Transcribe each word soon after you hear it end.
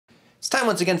time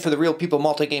once again for the Real People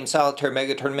Multi-Game Solitaire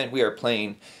Mega Tournament. We are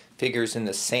playing Figures in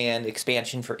the Sand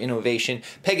expansion for innovation.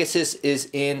 Pegasus is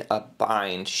in a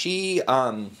bind. She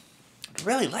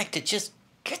really like to just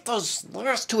get those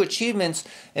last two achievements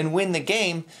and win the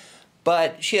game,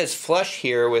 but she has Flush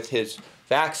here with his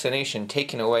vaccination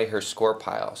taking away her score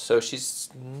pile. So she's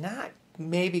not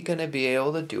maybe going to be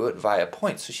able to do it via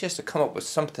points. So she has to come up with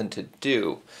something to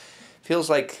do. Feels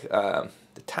like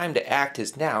the time to act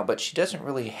is now, but she doesn't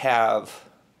really have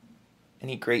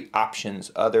any great options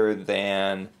other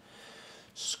than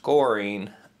scoring.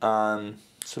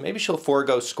 So maybe she'll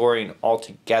forego scoring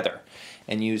altogether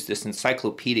and use this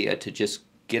encyclopedia to just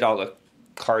get all the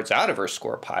cards out of her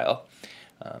score pile.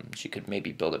 She could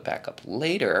maybe build it back up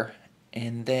later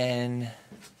and then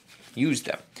use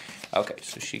them. Okay,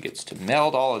 so she gets to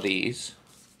meld all of these.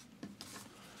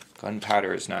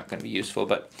 Gunpowder is not going to be useful,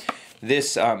 but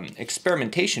this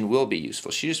experimentation will be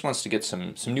useful. She just wants to get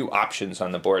some new options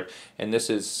on the board, and this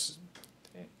is,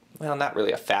 well, not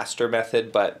really a faster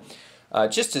method, but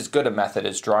just as good a method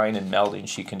as drawing and melding.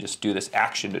 She can just do this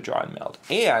action to draw and meld,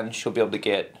 and she'll be able to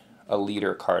get a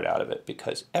leader card out of it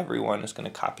because everyone is going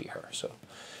to copy her. So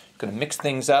going to mix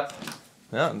things up.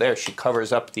 Well, there, she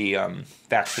covers up the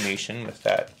vaccination with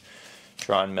that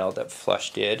draw and meld that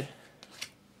Flush did.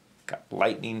 Got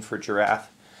lightning for Giraffe.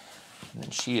 And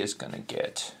then she is going to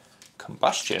get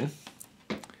combustion.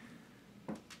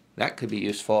 That could be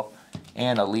useful.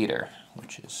 And a leader,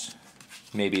 which is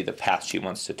maybe the path she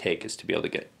wants to take, is to be able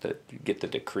to get the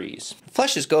decrees.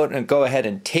 Flush is going to go ahead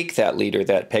and take that leader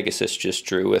that Pegasus just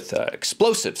drew with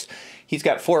explosives. He's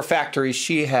got 4 factories.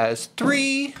 She has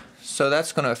 3. So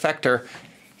that's going to affect her.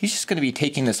 He's just going to be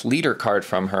taking this leader card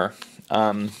from her.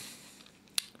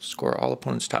 Score all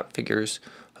opponents' top figures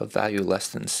of value less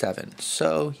than 7.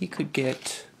 So he could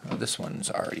get, oh, this one's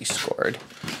already scored.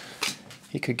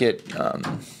 He could get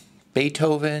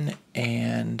Beethoven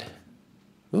and,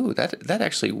 ooh, that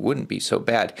actually wouldn't be so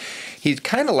bad. He'd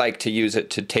kind of like to use it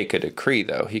to take a decree,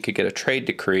 though. He could get a trade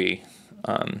decree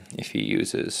if he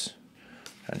uses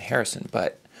on Harrison,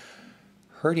 but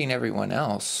hurting everyone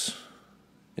else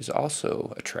is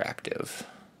also attractive.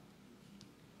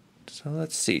 So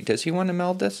let's see, does he want to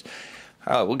meld this?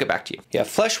 We'll get back to you. Yeah,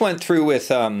 Flush went through with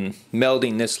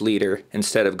melding this leader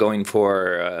instead of going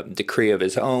for a decree of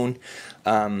his own,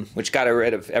 which got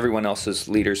rid of everyone else's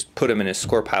leaders, put him in his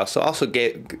score pile. So also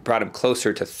brought him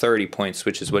closer to 30 points,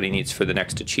 which is what he needs for the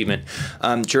next achievement.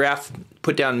 Giraffe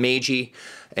put down Meiji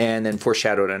and then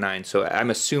foreshadowed a 9. So I'm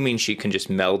assuming she can just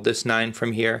meld this 9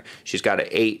 from here. She's got an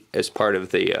 8 as part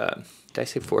of the... did I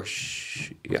say 4?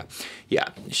 Yeah,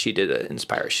 she did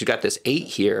inspire. She's got this 8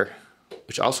 here,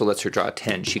 which also lets her draw a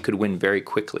 10. She could win very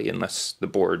quickly unless the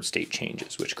board state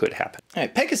changes, which could happen. All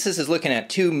right, Pegasus is looking at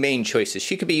 2 main choices.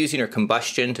 She could be using her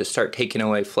combustion to start taking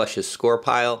away Flush's score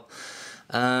pile.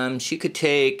 She could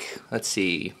take, let's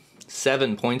see,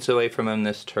 7 points away from him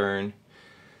this turn.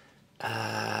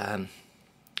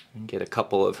 And get a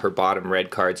couple of her bottom red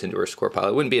cards into her score pile.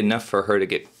 It wouldn't be enough for her to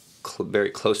get very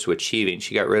close to achieving.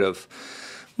 She got rid of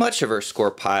much of her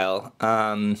score pile.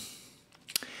 I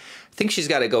think she's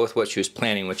got to go with what she was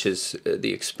planning, which is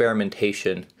the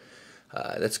experimentation.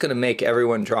 That's going to make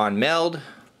everyone draw and meld.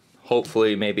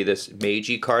 Hopefully maybe this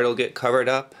Meiji card will get covered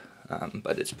up,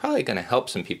 but it's probably going to help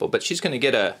some people. But she's going to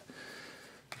get a,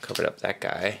 covered up that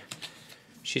guy.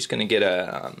 She's going to get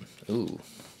a, ooh,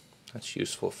 that's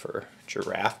useful for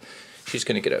Giraffe. She's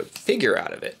going to get a figure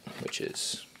out of it, which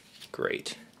is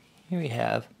great. Here we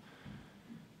have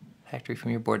factory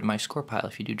from your board to my score pile.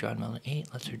 If you do draw and meld an 8,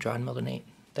 let's her draw and meld an 8.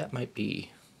 That might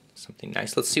be something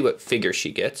nice. Let's see what figure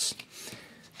she gets.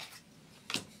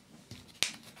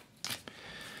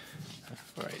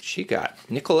 All right, she got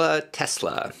Nikola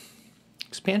Tesla.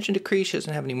 Expansion decree. She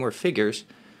doesn't have any more figures.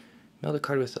 Meld a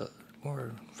card with a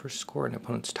more first score an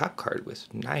opponent's top card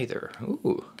with neither.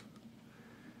 Ooh.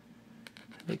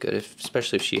 That'd be good,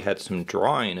 especially if she had some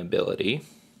drawing ability.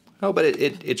 Oh, but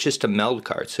it's just a meld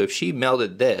card. So if she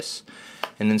melded this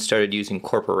and then started using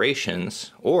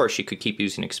corporations, or she could keep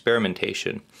using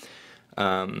experimentation,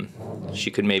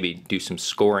 she could maybe do some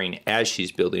scoring as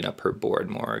she's building up her board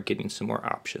more, getting some more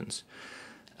options.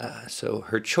 So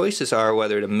her choices are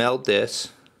whether to meld this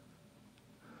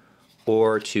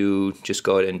or to just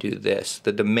go ahead and do this.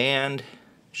 The demand,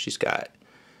 she's got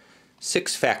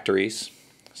 6 factories,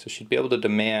 so she'd be able to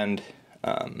demand...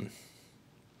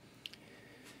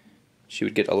 she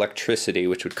would get electricity,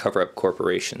 which would cover up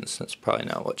corporations. That's probably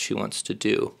not what she wants to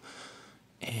do.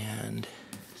 And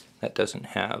that doesn't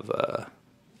have a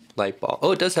light bulb.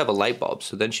 Oh, it does have a light bulb,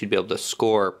 so then she'd be able to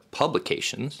score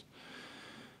publications,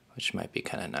 which might be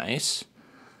kind of nice.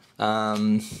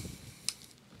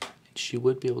 she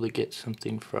would be able to get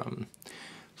something from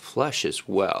Flush as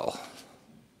well.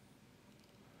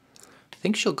 I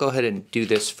think she'll go ahead and do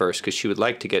this first because she would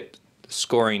like to get the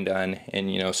scoring done,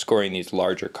 and you know, scoring these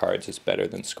larger cards is better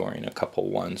than scoring a couple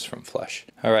ones from Flush.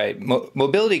 All right,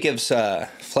 Mobility gives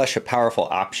Flush a powerful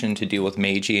option to deal with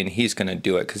Meiji, and he's going to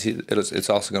do it because it's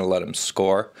also going to let him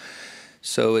score.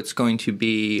 So it's going to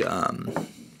be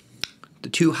the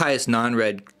two highest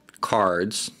non-red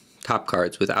cards, top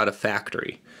cards, without a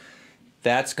factory.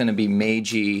 That's going to be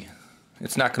Meiji.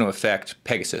 It's not going to affect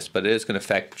Pegasus, but it is going to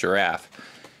affect Giraffe.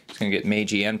 He's going to get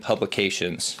Meiji and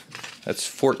Publications. That's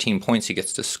 14 points he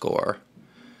gets to score.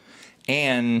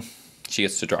 And she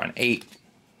gets to draw an 8.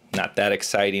 Not that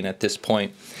exciting at this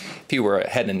point. If he were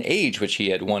ahead in age, which he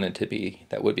had wanted to be,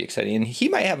 that would be exciting. And he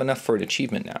might have enough for an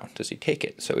achievement now. Does he take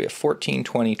it? So we have 14,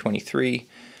 20, 23,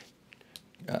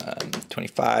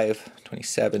 25,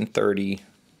 27, 30,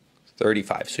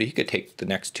 35. So he could take the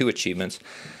next 2 achievements.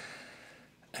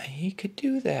 He could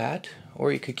do that,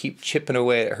 or he could keep chipping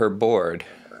away at her board.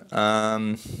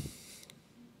 I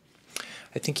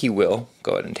think he will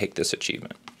go ahead and take this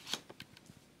achievement.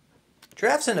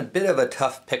 Giraffe's in a bit of a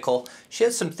tough pickle. She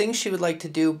has some things she would like to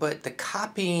do, but the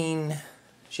copying,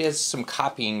 she has some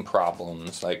copying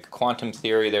problems. Like quantum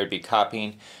theory, there'd be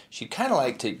copying. She'd kind of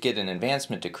like to get an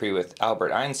advancement decree with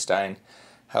Albert Einstein.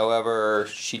 However,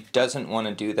 she doesn't want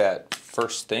to do that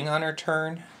first thing on her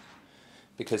turn,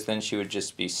 because then she would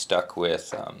just be stuck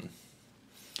with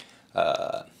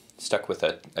a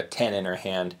 10 in her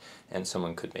hand, and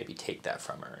someone could maybe take that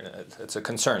from her. It's a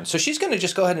concern. So she's going to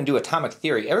just go ahead and do atomic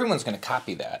theory. Everyone's going to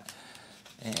copy that.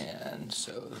 And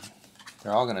so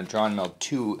they're all going to draw and meld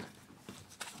 2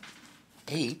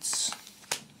 8s.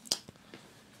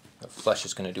 Flush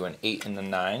is going to do an 8 and a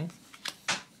 9.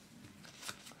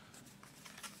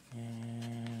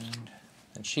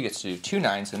 And she gets to do 2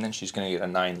 9s, and then she's going to get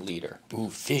a 9 leader. Ooh,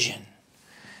 fission.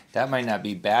 That might not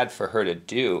be bad for her to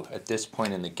do at this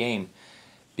point in the game,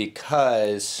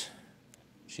 because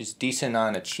she's decent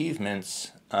on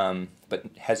achievements, but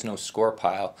has no score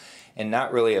pile, and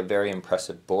not really a very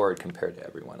impressive board compared to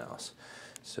everyone else.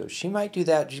 So she might do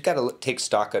that. She's got to take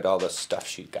stock at all the stuff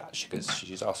she got, because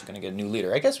she's also going to get a new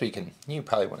leader. I guess you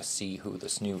probably want to see who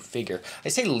this new figure. I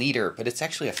say leader, but it's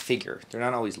actually a figure. They're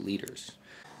not always leaders.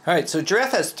 All right, so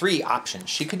Giraffe has 3 options.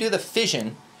 She could do the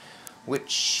fission, which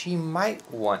she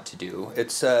might want to do.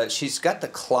 It's she's got the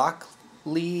clock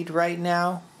lead right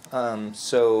now,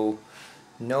 so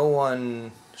no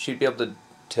one, she'd be able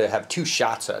to have 2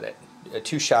 shots at it,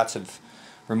 2 shots of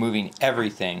removing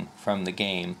everything from the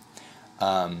game.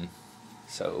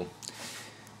 So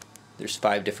there's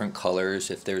 5 different colors.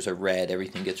 If there's a red,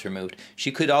 everything gets removed.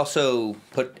 She could also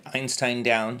put Einstein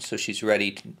down, so she's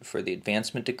ready for the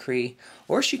advancement decree.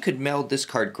 Or she could meld this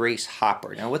card, Grace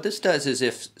Hopper. Now what this does is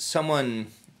if someone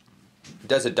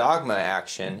does a dogma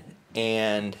action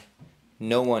and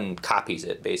no one copies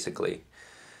it, basically,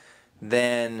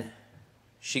 then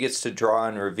she gets to draw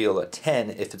and reveal a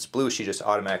 10. If it's blue, she just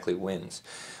automatically wins.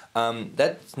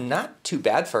 That's not too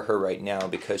bad for her right now,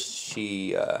 because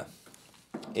she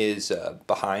is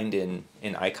behind in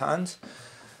icons.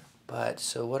 But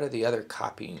so what are the other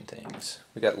copying things?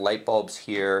 We got light bulbs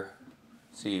here.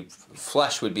 See,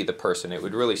 Flush would be the person. It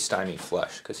would really stymie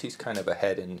Flush, because he's kind of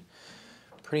ahead in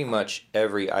pretty much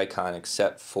every icon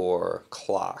except for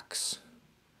clocks.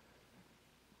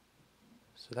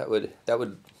 So that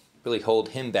would really hold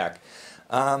him back.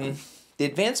 The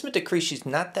advancement decree she's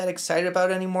not that excited about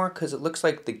anymore, because it looks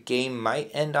like the game might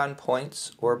end on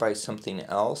points or by something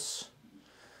else.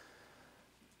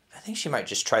 I think she might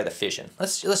just try the fission.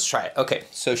 Let's try it. Okay,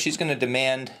 so she's going to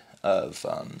demand of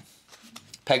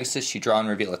Pegasus. She draw and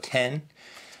reveal a 10.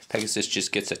 Pegasus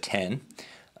just gets a 10.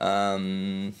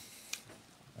 And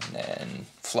then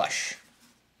Flush.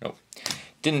 Nope.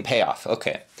 Didn't pay off.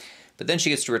 Okay. But then she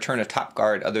gets to return a top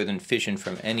card other than fission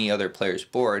from any other player's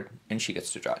board, and she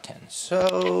gets to draw 10.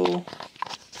 So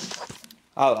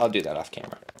I'll do that off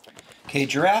camera. Okay,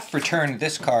 Giraffe returned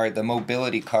this card, the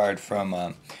mobility card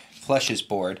from Flush's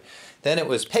board. Then it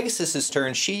was Pegasus's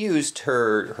turn. She used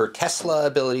her Tesla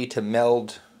ability to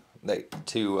meld,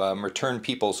 to return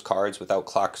people's cards without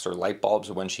clocks or light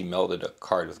bulbs when she melded a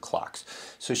card with clocks.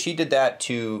 So she did that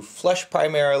to Flush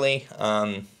primarily.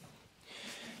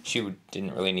 She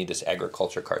didn't really need this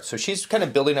agriculture card. So she's kind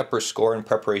of building up her score in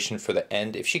preparation for the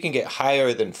end. If she can get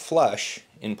higher than Flush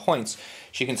in points,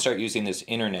 she can start using this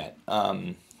internet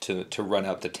to run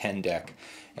out the 10 deck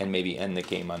and maybe end the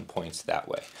game on points that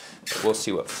way. But we'll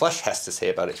see what Flush has to say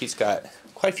about it. He's got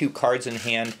quite a few cards in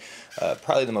hand,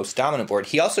 probably the most dominant board.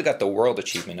 He also got the World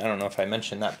Achievement. I don't know if I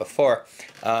mentioned that before.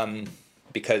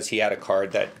 because he had a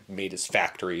card that made his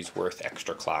factories worth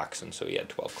extra clocks, and so he had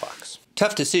 12 clocks.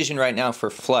 Tough decision right now for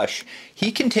Flush.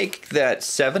 He can take that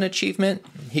 7 achievement.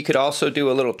 He could also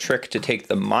do a little trick to take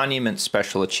the Monument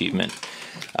special achievement.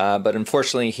 But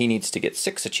unfortunately, he needs to get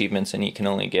 6 achievements, and he can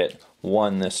only get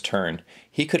 1 this turn.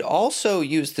 He could also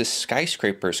use this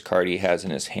Skyscrapers card he has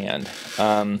in his hand.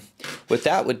 What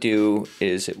that would do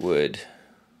is it would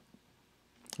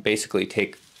basically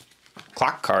take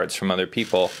clock cards from other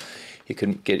people. He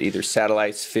could get either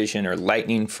Satellites, Fission, or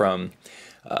Lightning from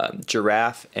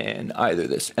Giraffe, and either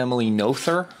this Emily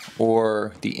Noether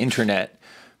or the Internet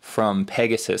from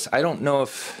Pegasus. I don't know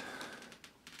if...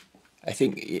 I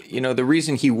think, you know, the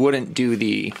reason he wouldn't do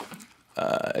the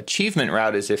achievement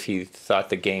route is if he thought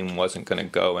the game wasn't going to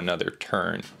go another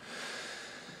turn.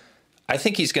 I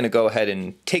think he's going to go ahead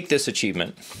and take this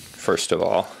achievement, first of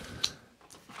all,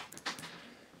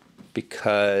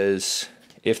 because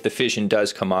if the Fission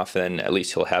does come off, then at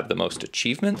least he'll have the most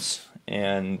achievements,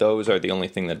 and those are the only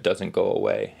thing that doesn't go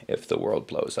away if the world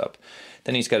blows up.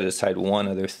 Then he's got to decide one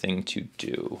other thing to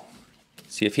do.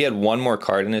 See, if he had one more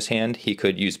card in his hand, he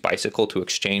could use Bicycle to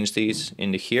exchange these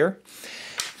into here,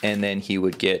 and then he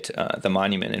would get the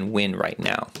Monument and win right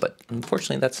now. But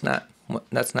unfortunately, that's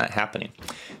not happening.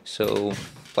 So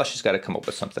Flush has got to come up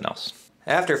with something else.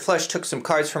 After Flush took some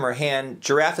cards from her hand,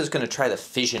 Giraffe is going to try the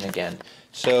Fission again.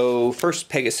 So first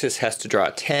Pegasus has to draw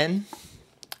a 10,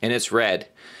 and it's red.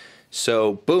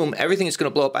 So boom, everything is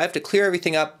going to blow up. I have to clear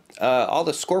everything up. All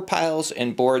the score piles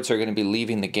and boards are going to be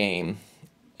leaving the game.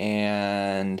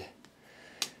 And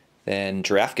then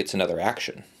Giraffe gets another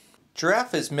action.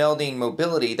 Giraffe is melding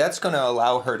Mobility. That's going to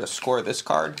allow her to score this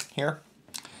card here.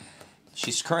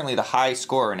 She's currently the high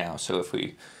scorer now, so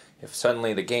if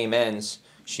suddenly the game ends,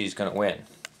 she's going to win.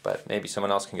 But maybe someone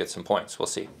else can get some points. We'll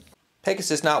see.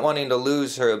 Pegasus, not wanting to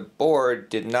lose her board,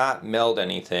 did not meld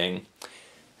anything.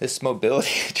 This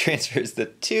Mobility transfers the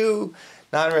 2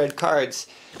 non-red cards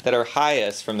that are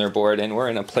highest from their board, and we're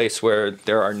in a place where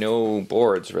there are no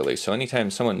boards really. So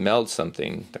anytime someone melds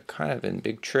something, they're kind of in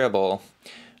big trouble.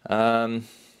 Yeah,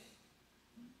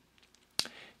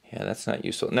 that's not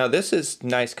useful. Now this is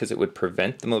nice because it would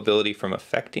prevent the Mobility from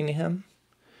affecting him.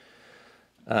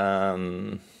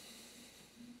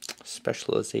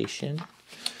 Specialization.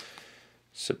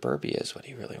 Suburbia is what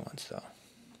he really wants though.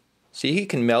 See, he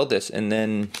can meld this and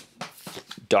then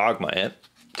Dogma it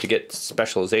to get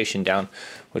Specialization down,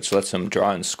 which lets him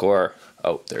draw and score.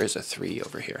 Oh, there is a 3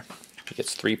 over here. He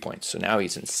gets 3 points, so now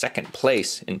he's in second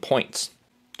place in points.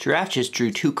 Giraffe just drew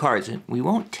 2 cards, and we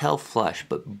won't tell Flush,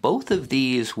 but both of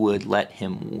these would let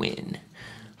him win.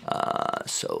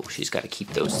 So she's got to keep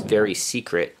those very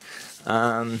secret.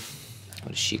 What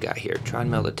does she got here? Draw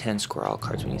and meld a 10, score all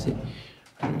cards when you say.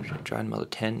 Draw and meld a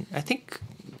 10. I think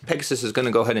Pegasus is going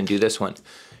to go ahead and do this one.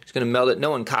 He's going to meld it,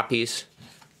 no one copies.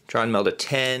 Draw and meld a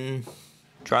 10,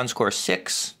 draw and score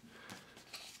 6.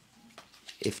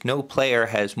 If no player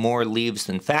has more leaves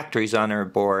than factories on her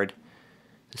board,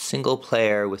 the single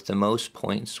player with the most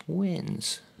points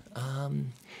wins.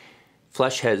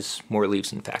 Flush has more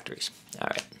leaves than factories. All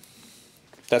right.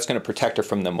 That's going to protect her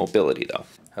from the Mobility, though.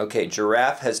 Okay,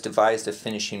 Giraffe has devised a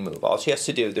finishing move. All she has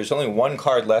to do, there's only 1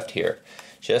 card left here.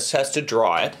 She just has to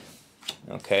draw it,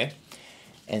 okay?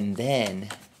 And then,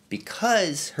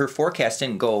 because her forecast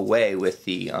didn't go away with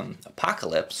the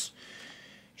apocalypse,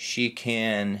 she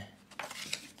can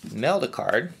meld a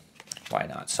card, why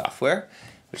not software,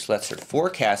 which lets her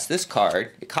forecast this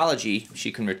card, Ecology.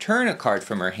 She can return a card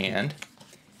from her hand.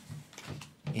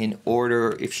 In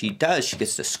order, if she does, she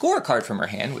gets to score a card from her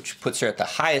hand, which puts her at the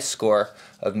highest score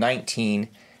of 19,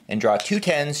 and draw 2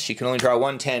 10s. She can only draw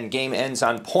 1 10. Game ends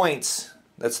on points.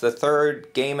 That's the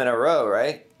 3rd game in a row,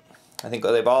 right? I think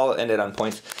they've all ended on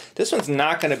points. This one's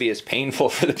not going to be as painful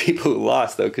for the people who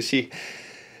lost, though, because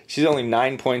she's only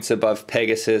 9 points above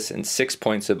Pegasus and 6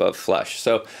 points above Flush.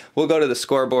 So we'll go to the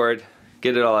scoreboard,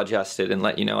 get it all adjusted, and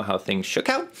let you know how things shook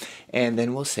out, and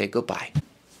then we'll say goodbye.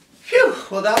 Phew!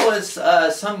 Well, that was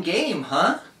some game,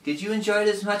 huh? Did you enjoy it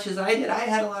as much as I did? I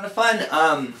had a lot of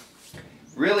fun.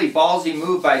 Really ballsy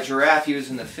move by Giraffe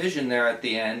using the Fission there at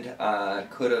the end.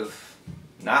 Could have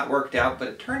not worked out, but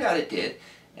it turned out it did.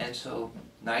 And so,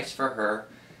 nice for her.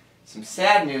 Some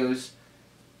sad news.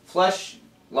 Flush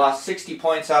lost 60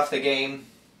 points off the game.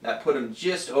 That put him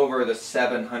just over the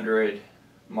 700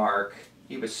 mark.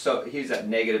 He was at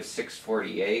negative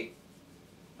 648,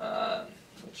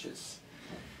 which is,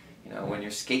 you know, when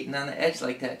you're skating on the edge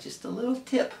like that, just a little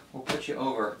tip will put you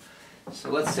over. So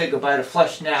let's say goodbye to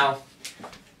Flush now.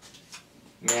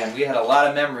 Man, we had a lot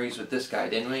of memories with this guy,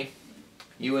 didn't we?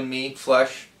 You and me,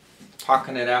 Flush,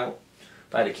 talking it out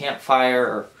by the campfire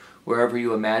or wherever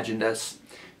you imagined us.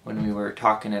 when we were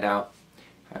talking it out.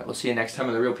 All right, we'll see you next time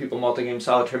on the Real People Multi-Game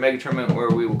Solitaire Mega Tournament, where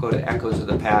we will go to Echoes of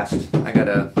the Past. I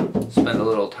gotta spend a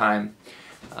little time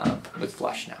with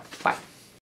Flush now. Bye.